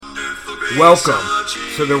Welcome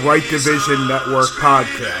to the Right Division Network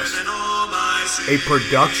podcast, a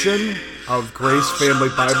production of Grace Family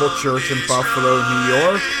Bible Church in Buffalo, New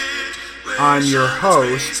York. I'm your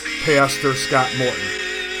host, Pastor Scott Morton.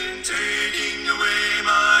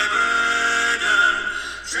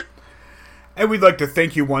 And we'd like to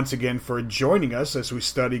thank you once again for joining us as we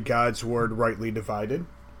study God's Word rightly divided.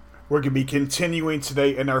 We're going to be continuing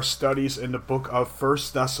today in our studies in the book of 1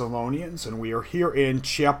 Thessalonians, and we are here in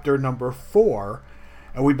chapter number 4,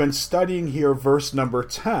 and we've been studying here verse number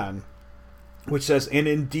 10, which says, "And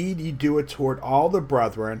indeed ye do it toward all the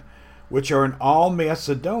brethren which are in all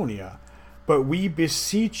Macedonia, but we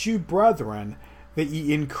beseech you, brethren, that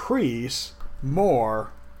ye increase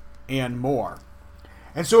more and more."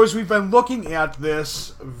 And so as we've been looking at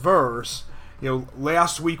this verse,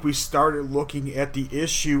 last week we started looking at the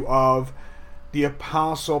issue of the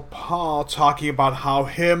Apostle Paul talking about how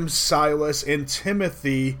him, Silas, and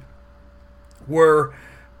Timothy were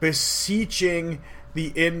beseeching the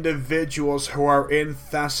individuals who are in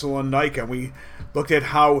Thessalonica. We looked at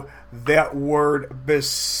how that word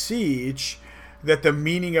beseech, that the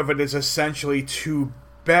meaning of it is essentially to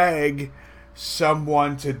beg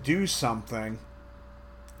someone to do something,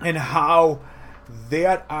 and how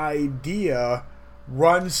that idea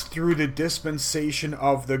runs through the dispensation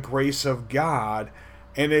of the grace of God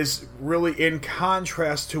and is really in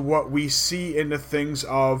contrast to what we see in the things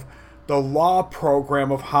of the law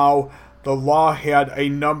program, of how the law had a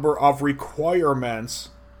number of requirements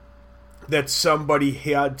that somebody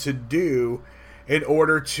had to do in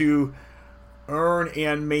order to earn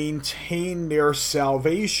and maintain their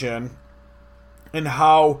salvation, and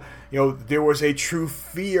how there was a true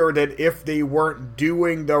fear that if they weren't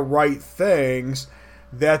doing the right things,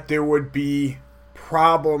 that there would be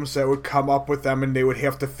problems that would come up with them and they would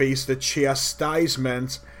have to face the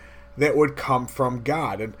chastisement that would come from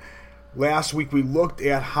God. And last week we looked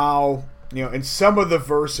at how, in some of the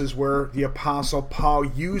verses where the Apostle Paul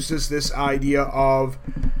uses this idea of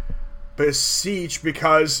beseech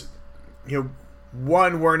because,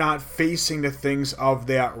 one, we're not facing the things of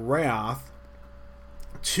that wrath.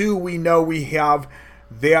 Two, we know we have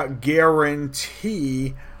that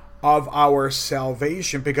guarantee of our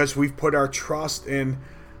salvation because we've put our trust in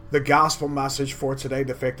the gospel message for today,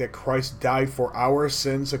 the fact that Christ died for our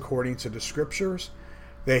sins according to the scriptures,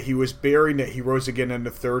 that he was buried, that he rose again on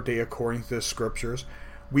the third day according to the scriptures.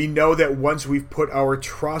 We know that once we've put our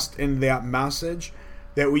trust in that message,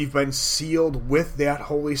 that we've been sealed with that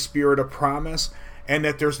Holy Spirit of promise, and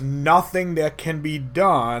that there's nothing that can be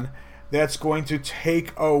done that's going to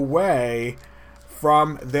take away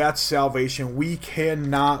from that salvation. We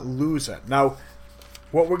cannot lose it. Now,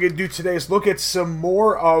 what we're going to do today is look at some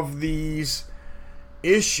more of these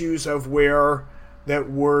issues of where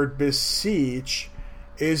that word beseech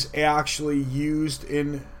is actually used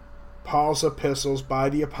in Paul's epistles by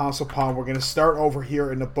the Apostle Paul. We're going to start over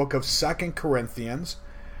here in the book of 2 Corinthians.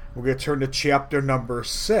 We're going to turn to chapter number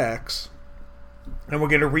 6, and we're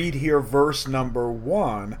going to read here verse number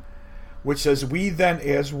 1, which says, "We then,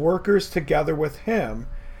 as workers together with him,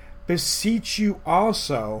 beseech you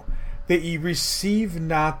also that ye receive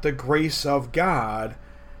not the grace of God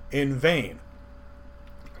in vain."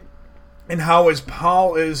 And how, as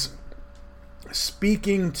Paul is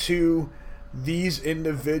speaking to these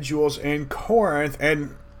individuals in Corinth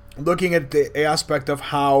and looking at the aspect of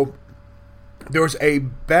how there's a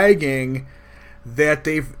begging that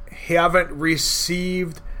they haven't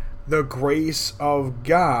received the grace of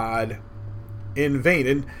God in vain.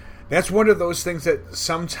 And that's one of those things that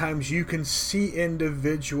sometimes you can see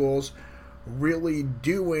individuals really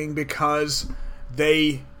doing because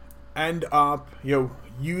they end up,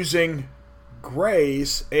 using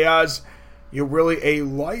grace as really a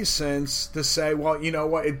license to say, well, you know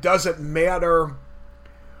what, it doesn't matter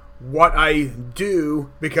what I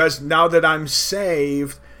do because now that I'm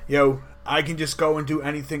saved, I can just go and do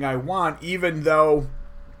anything I want, even though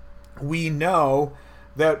we know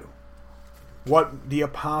that what the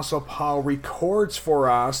Apostle Paul records for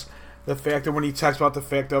us, the fact that when he talks about the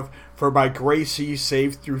fact of, "For by grace ye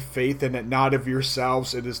saved through faith, and that not of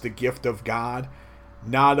yourselves, it is the gift of God,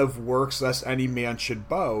 not of works, lest any man should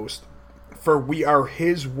boast. For we are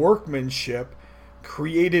his workmanship,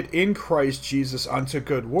 created in Christ Jesus unto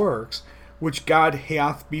good works, which God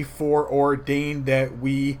hath before ordained that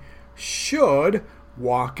we should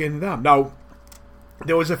walk in them." Now,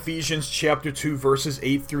 there was Ephesians chapter 2, verses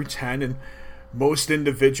 8 through 10, and most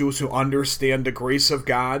individuals who understand the grace of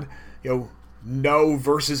God, know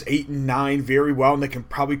verses 8 and 9 very well, and they can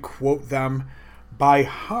probably quote them by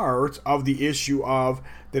heart of the issue of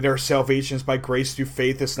that our salvation is by grace through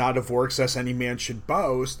faith, it's not of works, lest any man should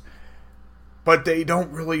boast. but they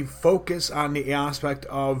don't really focus on the aspect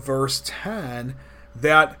of verse 10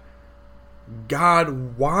 that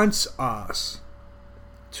God wants us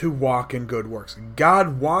to walk in good works.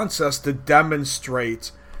 God wants us to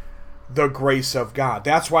demonstrate the grace of God.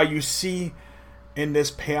 That's why you see in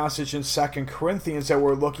this passage in 2 Corinthians that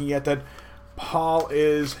we're looking at that Paul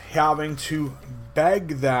is having to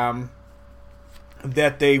beg them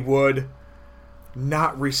that they would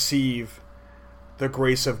not receive the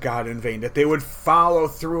grace of God in vain, that they would follow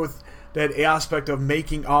through with that aspect of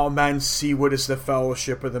making all men see what is the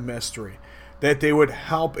fellowship of the mystery, that they would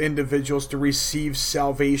help individuals to receive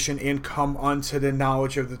salvation and come unto the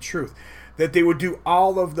knowledge of the truth, that they would do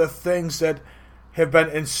all of the things that have been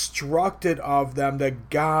instructed of them that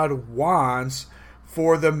God wants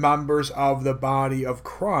for the members of the body of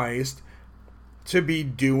Christ to be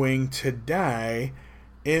doing today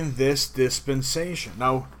in this dispensation.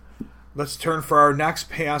 Now, let's turn for our next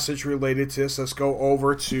passage related to this. Let's go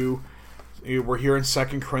over to, we're here in 2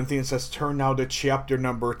 Corinthians. Let's turn now to chapter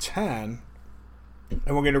number 10.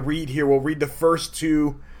 And we're going to read here, we'll read the first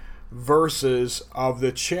 2 verses of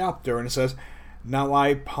the chapter. And it says, "Now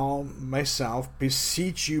I, Paul, myself,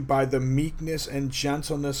 beseech you by the meekness and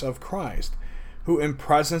gentleness of Christ, who in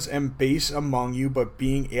presence am base among you, but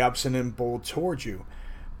being absent am bold toward you.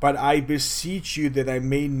 But I beseech you that I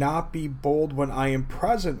may not be bold when I am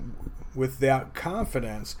present with that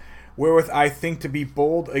confidence, wherewith I think to be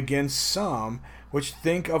bold against some, which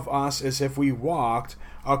think of us as if we walked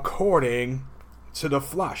according to the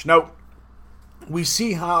flesh." Now, we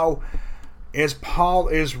see how, as Paul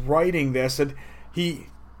is writing this, that he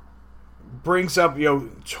brings up,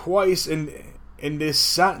 twice in this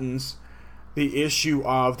sentence, the issue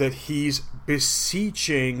of that he's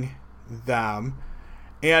beseeching them.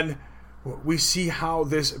 And we see how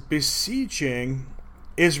this beseeching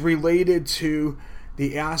is related to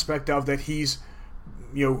the aspect of that he's,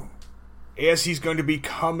 as he's going to be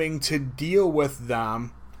coming to deal with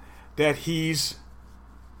them, that he's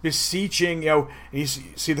beseeching, and you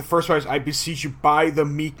see the first part is, "I beseech you by the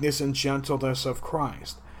meekness and gentleness of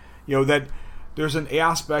Christ." That there's an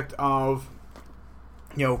aspect of,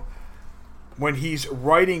 when he's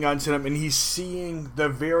writing unto them and he's seeing the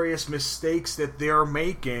various mistakes that they're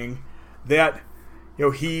making, that,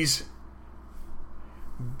 he's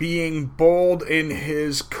being bold in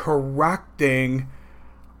his correcting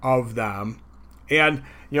of them. And,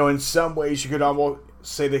 in some ways you could almost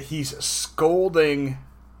say that he's scolding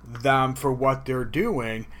them for what they're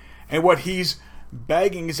doing. And what he's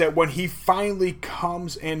begging is that when he finally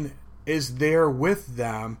comes and is there with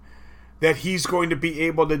them, that he's going to be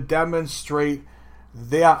able to demonstrate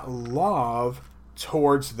that love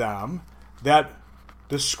towards them that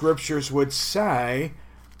the scriptures would say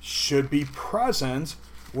should be present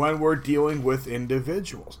when we're dealing with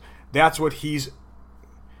individuals. That's what he's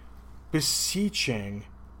beseeching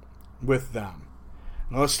with them.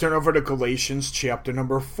 Now let's turn over to Galatians chapter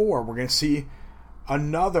number 4. We're going to see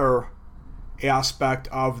another aspect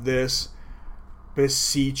of this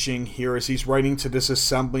beseeching here as he's writing to this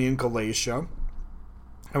assembly in Galatia. And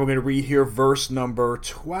we're going to read here verse number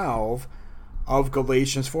 12 of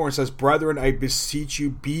Galatians 4. It says, "Brethren, I beseech you,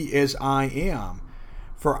 be as I am,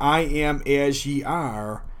 for I am as ye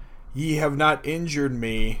are. Ye have not injured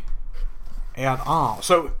me at all."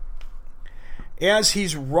 So, as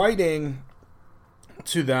he's writing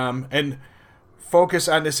to them and focus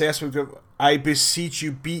on this aspect of, "I beseech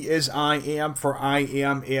you, be as I am, for I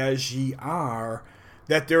am as ye are,"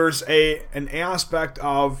 that there's an aspect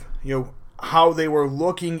of, how they were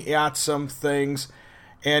looking at some things,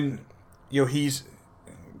 and, he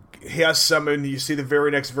has some, and you see the very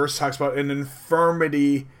next verse talks about an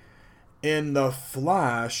infirmity in the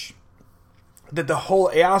flesh, that the whole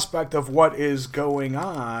aspect of what is going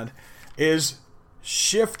on is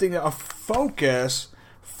shifting a focus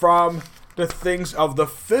from the things of the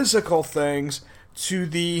physical things to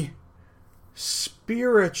the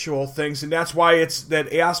spiritual things. And that's why it's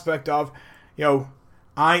that aspect of,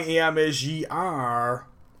 I am as ye are,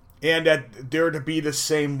 and that they're to be the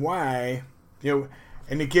same way,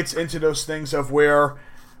 and it gets into those things of where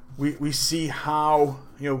we see how,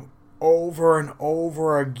 over and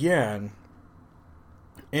over again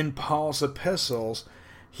in Paul's epistles,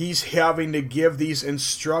 he's having to give these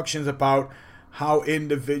instructions about how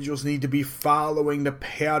individuals need to be following the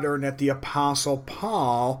pattern that the Apostle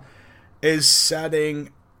Paul is setting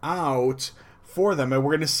out for them. And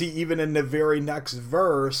we're going to see even in the very next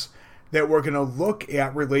verse that we're going to look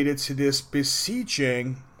at related to this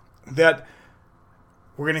beseeching, that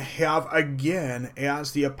we're going to have again,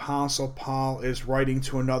 as the Apostle Paul is writing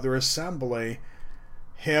to another assembly,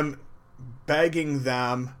 him begging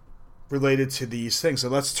them related to these things. So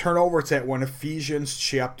let's turn over to that one, Ephesians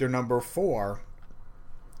chapter number 4.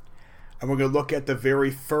 And we're going to look at the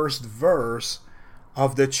very first verse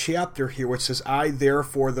of the chapter here, which says, I,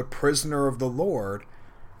 therefore, the prisoner of the Lord,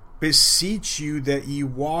 beseech you that ye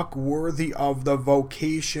walk worthy of the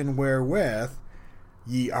vocation wherewith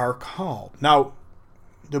ye are called. Now,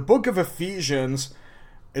 the book of Ephesians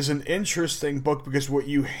is an interesting book because what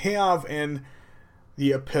you have in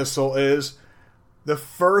the epistle is the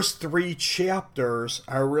first 3 chapters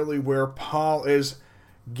are really where Paul is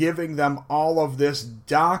giving them all of this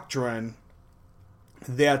doctrine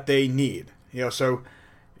that they need. So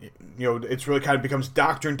it's really kind of becomes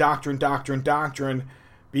doctrine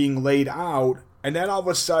being laid out. And then all of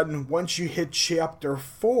a sudden, once you hit chapter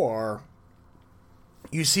 4,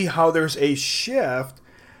 you see how there's a shift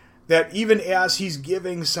that even as he's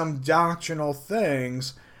giving some doctrinal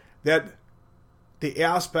things, that the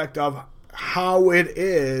aspect of how it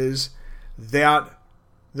is that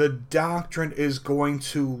the doctrine is going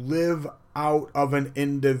to live out of an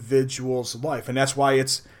individual's life. And that's why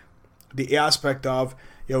it's the aspect of,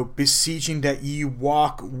 beseeching that ye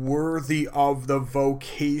walk worthy of the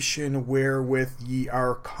vocation wherewith ye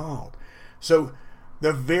are called. So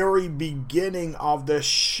the very beginning of the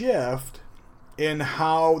shift in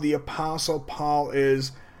how the Apostle Paul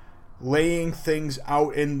is laying things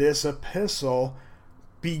out in this epistle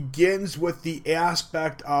begins with the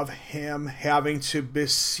aspect of him having to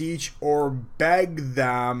beseech or beg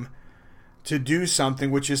them to do something,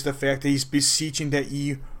 which is the fact that he's beseeching that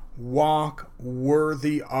ye walk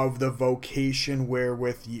worthy of the vocation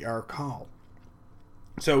wherewith ye are called.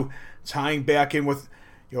 So tying back in with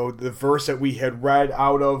the verse that we had read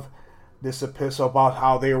out of this epistle about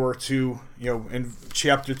how they were to, in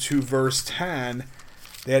chapter 2 verse 10,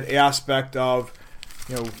 that aspect of,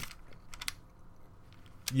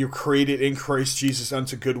 you're created in Christ Jesus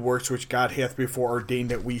unto good works, which God hath before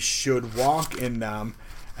ordained that we should walk in them.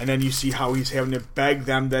 And then you see how he's having to beg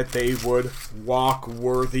them that they would walk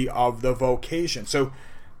worthy of the vocation. So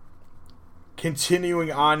continuing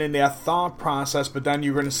on in that thought process, but then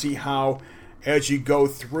you're going to see how as you go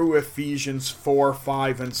through Ephesians 4,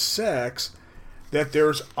 5, and 6, that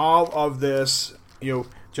there's all of this,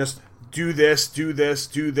 just do this,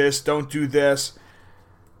 don't do this,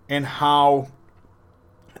 and how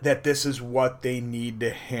that this is what they need to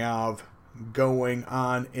have going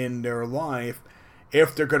on in their life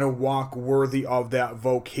if they're going to walk worthy of that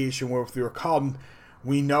vocation where they were called.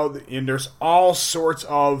 We know that, and there's all sorts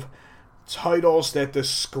of titles that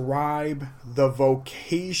describe the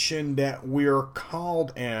vocation that we're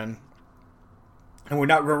called in, and we're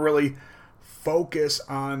not going to really focus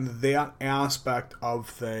on that aspect of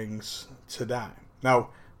things today. Now,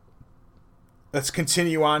 let's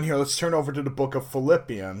continue on here. Let's turn over to the book of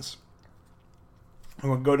Philippians.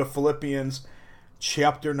 And we'll go to Philippians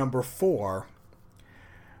chapter number 4.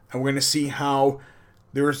 And we're going to see how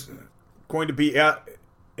there's going to be,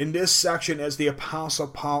 in this section, as the Apostle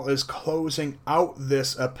Paul is closing out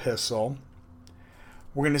this epistle,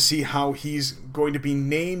 we're going to see how he's going to be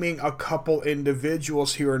naming a couple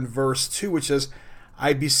individuals here in verse 2, which says,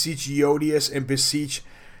 I beseech Euodias and beseech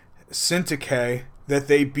Syntyche that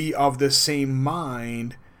they be of the same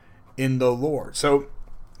mind in the Lord. So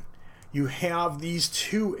you have these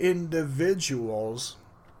 2 individuals,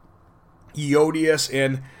 Euodias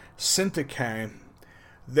and Syntyche,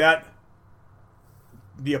 that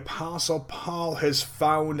the Apostle Paul has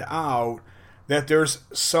found out that there's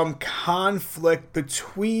some conflict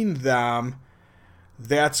between them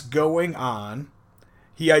that's going on.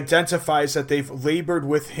 He identifies that they've labored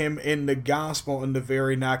with him in the gospel in the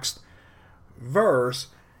very next verse.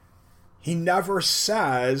 He never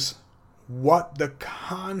says what the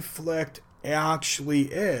conflict actually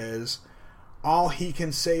is. All he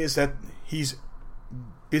can say is that he's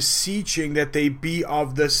beseeching that they be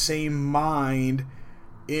of the same mind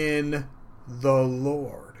in the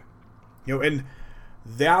Lord. And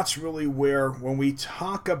that's really where, when we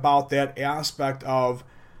talk about that aspect of,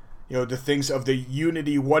 the things of the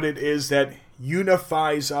unity, what it is that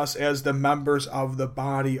unifies us as the members of the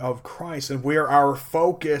body of Christ, and where our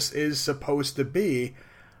focus is supposed to be.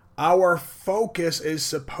 Our focus is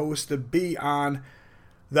supposed to be on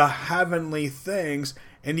the heavenly things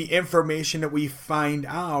and the information that we find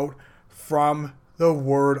out from the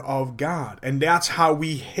Word of God. And that's how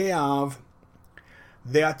we have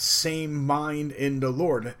that same mind in the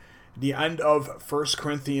Lord. The end of 1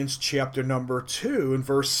 Corinthians chapter number 2 and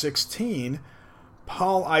verse 16,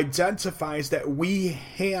 Paul identifies that we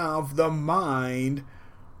have the mind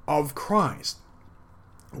of Christ.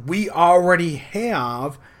 We already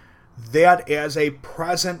have that as a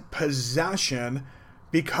present possession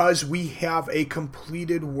because we have a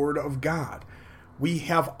completed Word of God. We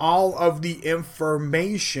have all of the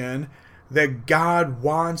information that God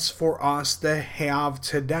wants for us to have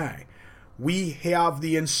today. We have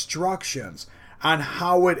the instructions on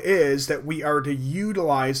how it is that we are to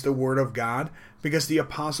utilize the Word of God, because the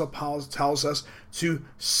Apostle Paul tells us to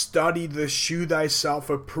study to shew thyself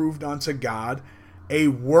approved unto God, a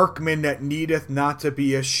workman that needeth not to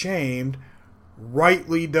be ashamed,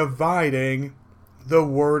 rightly dividing the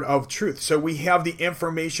word of truth. So we have the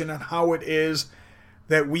information on how it is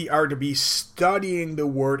that we are to be studying the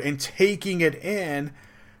Word and taking it in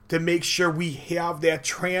to make sure we have that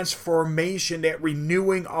transformation, that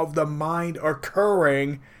renewing of the mind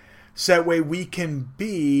occurring, so that way we can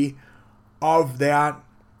be of that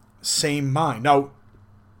same mind. Now,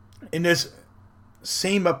 in this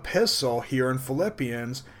same epistle here in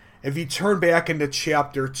Philippians, if you turn back into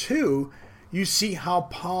chapter 2, you see how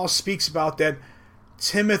Paul speaks about that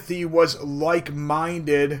Timothy was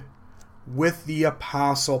like-minded with the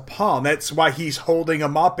Apostle Paul. And that's why he's holding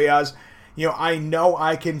him up as, I know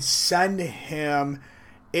I can send him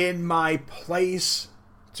in my place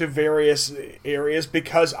to various areas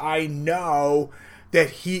because I know that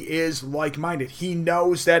he is like-minded. He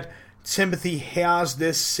knows that Timothy has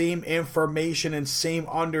this same information and same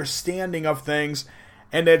understanding of things,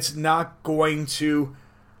 and it's not going to,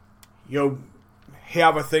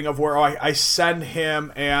 have a thing of where I send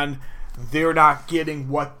him and they're not getting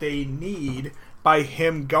what they need by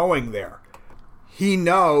him going there. He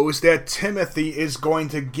knows that Timothy is going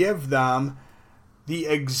to give them the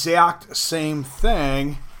exact same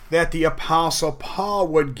thing that the Apostle Paul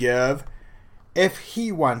would give if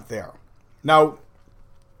he went there. Now,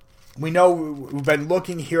 we know we've been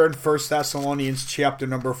looking here in 1 Thessalonians chapter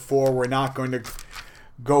number 4. We're not going to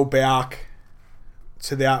go back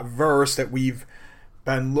to that verse that we've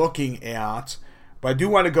been looking at, but I do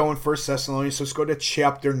want to go in 1 Thessalonians. So let's go to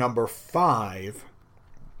chapter number 5.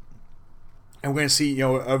 And we're going to see,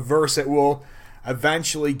 a verse that we'll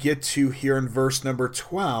eventually get to here in verse number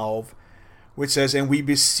 12, which says, "And we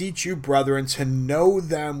beseech you, brethren, to know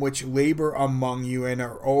them which labor among you and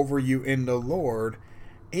are over you in the Lord,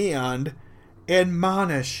 and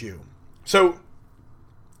admonish you." So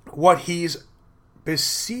what he's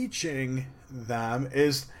beseeching them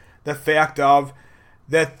is the fact of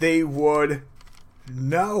that they would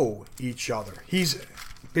know each other. He's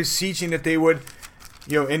beseeching that they would,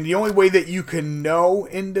 and the only way that you can know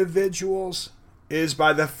individuals is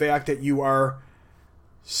by the fact that you are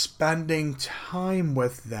spending time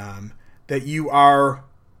with them, that you are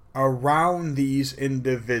around these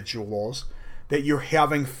individuals, that you're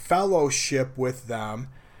having fellowship with them,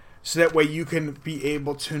 so that way you can be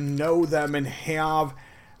able to know them and have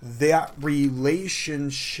that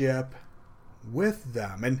relationship with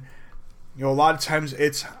them. And a lot of times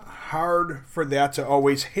it's hard for that to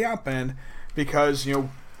always happen, because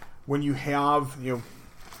when you have a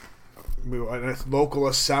local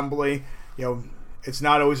assembly, it's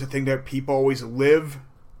not always a thing that people always live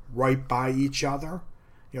right by each other.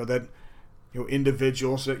 That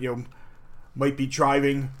individuals that might be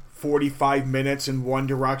driving 45 minutes in one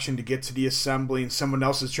direction to get to the assembly, and someone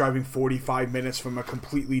else is driving 45 minutes from a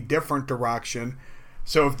completely different direction.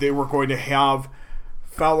 So if they were going to have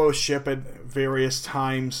fellowship at various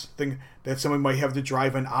times, think that someone might have to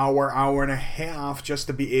drive an hour, hour and a half just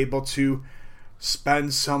to be able to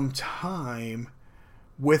spend some time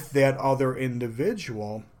with that other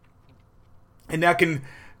individual. And that can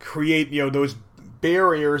create, those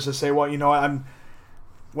barriers to say, well,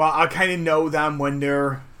 I kind of know them when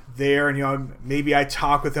they're there, and maybe I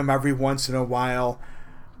talk with them every once in a while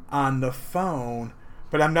on the phone,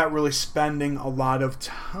 but I'm not really spending a lot of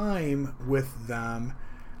time with them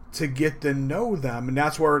to get to know them. And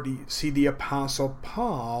that's where you see the Apostle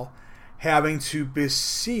Paul having to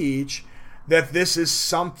beseech that this is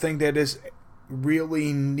something that is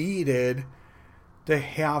really needed to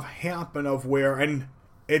have happen, of where, and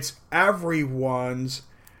it's everyone's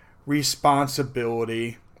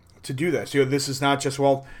responsibility to do this. This is not just,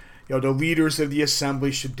 the leaders of the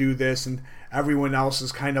assembly should do this and everyone else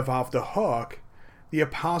is kind of off the hook. The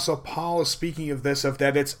Apostle Paul is speaking of this, of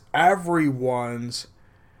that it's everyone's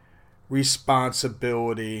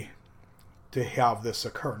responsibility to have this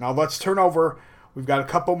occur. Now let's turn over. We've got a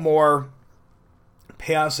couple more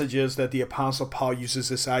passages that the Apostle Paul uses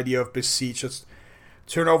this idea of beseech. Let's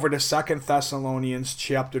turn over to 2 Thessalonians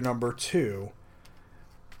chapter number 2.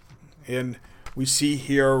 And we see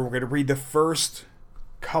here, we're going to read the first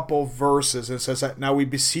couple verses. It says that, "Now we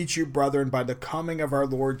beseech you, brethren, by the coming of our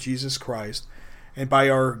Lord Jesus Christ, and by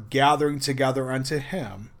our gathering together unto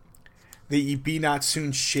him, that ye be not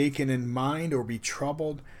soon shaken in mind, or be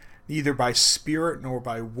troubled, neither by spirit, nor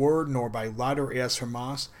by word, nor by letter, as from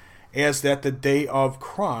us, as that the day of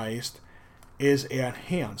Christ is at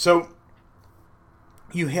hand. So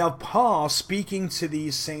you have Paul speaking to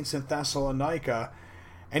these saints in Thessalonica,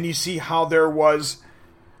 and you see how there was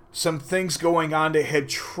some things going on that had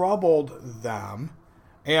troubled them,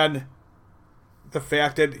 and the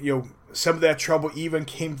fact that, some of that trouble even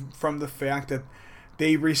came from the fact that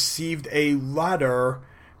they received a letter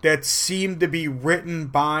that seemed to be written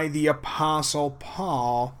by the Apostle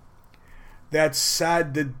Paul that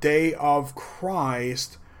said the day of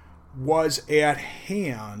Christ was at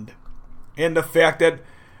hand. And the fact that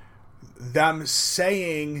them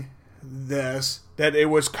saying this, that it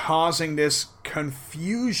was causing this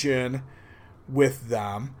confusion with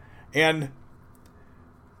them. And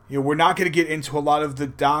we're not going to get into a lot of the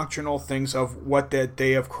doctrinal things of what that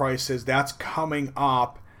day of Christ is. That's coming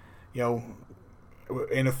up,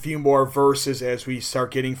 in a few more verses as we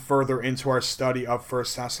start getting further into our study of 1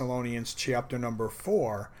 Thessalonians chapter number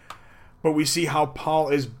 4. But we see how Paul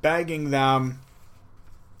is begging them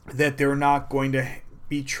that they're not going to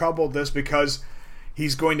be troubled this, because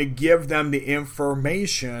he's going to give them the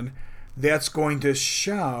information that's going to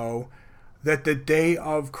show that the day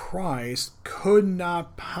of Christ could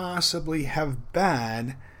not possibly have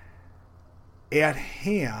been at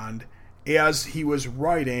hand as he was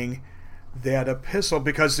writing that epistle,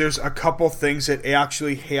 because there's a couple things that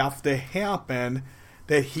actually have to happen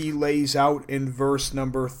that he lays out in verse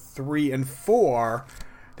number 3 and 4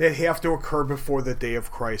 that have to occur before the day of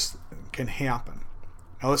Christ can happen.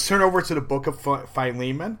 Now let's turn over to the book of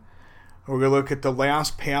Philemon. We're going to look at the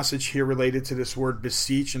last passage here related to this word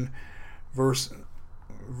beseech in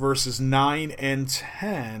verses 9 and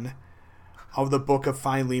 10 of the book of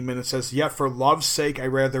Philemon. It says, "Yet for love's sake I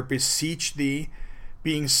rather beseech thee,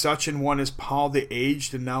 being such an one as Paul the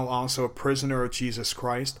aged, and now also a prisoner of Jesus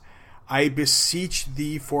Christ, I beseech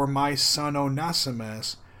thee for my son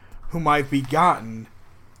Onesimus, whom I've begotten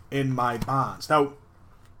in my bonds." Now,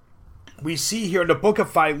 we see here the book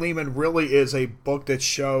of Philemon really is a book that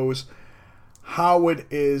shows how it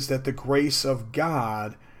is that the grace of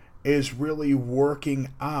God is really working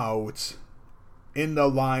out in the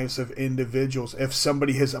lives of individuals. If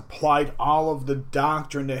somebody has applied all of the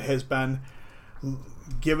doctrine that has been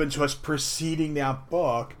given to us preceding that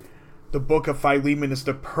book, the book of Philemon is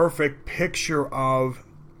the perfect picture of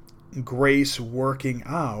grace working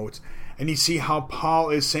out. And you see how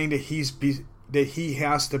Paul is saying that he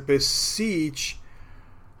has to beseech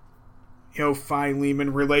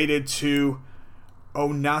Philemon related to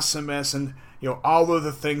Onesimus and all of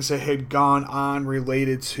the things that had gone on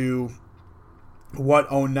related to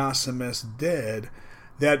what Onesimus did,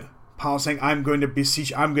 that Paul's saying, I'm going to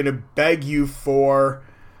beseech, I'm going to beg you for,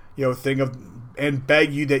 and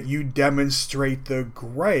beg you that you demonstrate the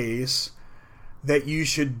grace that you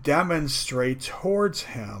should demonstrate towards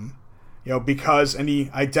him, because, and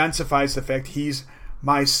he identifies the fact he's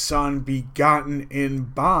my son begotten in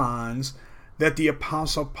bonds, that the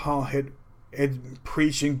Apostle Paul had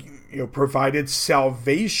preached and provided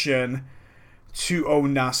salvation to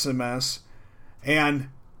Onesimus, and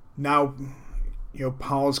now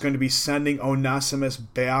Paul is going to be sending Onesimus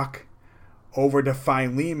back over to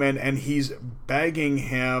Philemon, and he's begging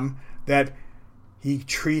him that he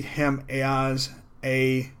treat him as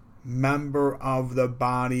a member of the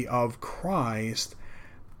body of Christ,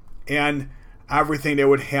 and everything that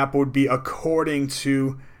would happen would be according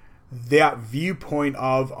to that viewpoint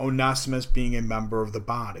of Onesimus being a member of the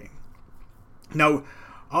body. Now,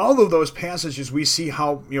 all of those passages, we see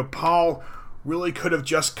how Paul really could have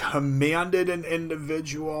just commanded an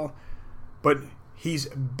individual, but he's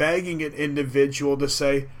begging an individual to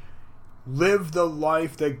say, live the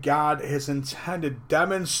life that God has intended,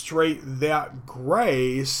 demonstrate that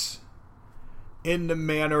grace in the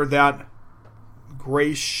manner that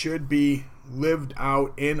grace should be lived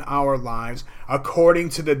out in our lives according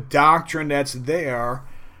to the doctrine that's there.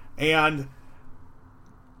 And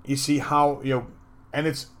you see how, and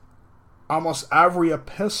it's almost every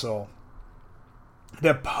epistle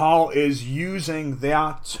that Paul is using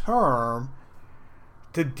that term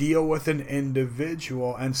to deal with an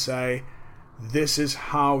individual and say, this is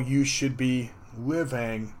how you should be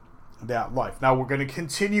living that life. Now, we're going to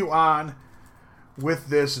continue on with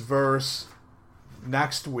this verse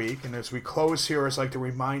next week. And as we close here, I'd like to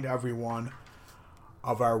remind everyone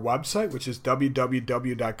of our website, which is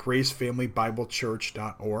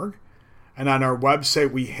www.gracefamilybiblechurch.org. And on our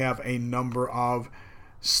website, we have a number of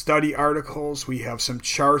study articles. We have some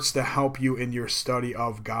charts to help you in your study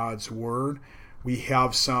of God's Word. We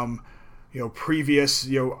have some, previous,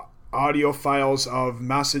 audio files of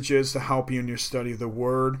messages to help you in your study of the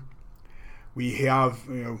Word. We have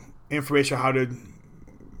information on how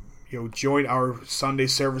to join our Sunday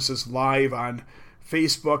services live on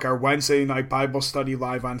Facebook, our Wednesday night Bible study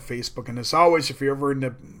live on Facebook. And as always, if you're ever in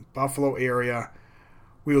the Buffalo area,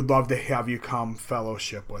 we would love to have you come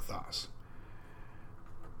fellowship with us.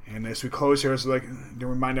 And as we close here, I'd like to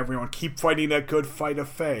remind everyone, keep fighting that good fight of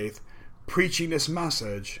faith, preaching this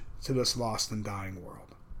message to this lost and dying world.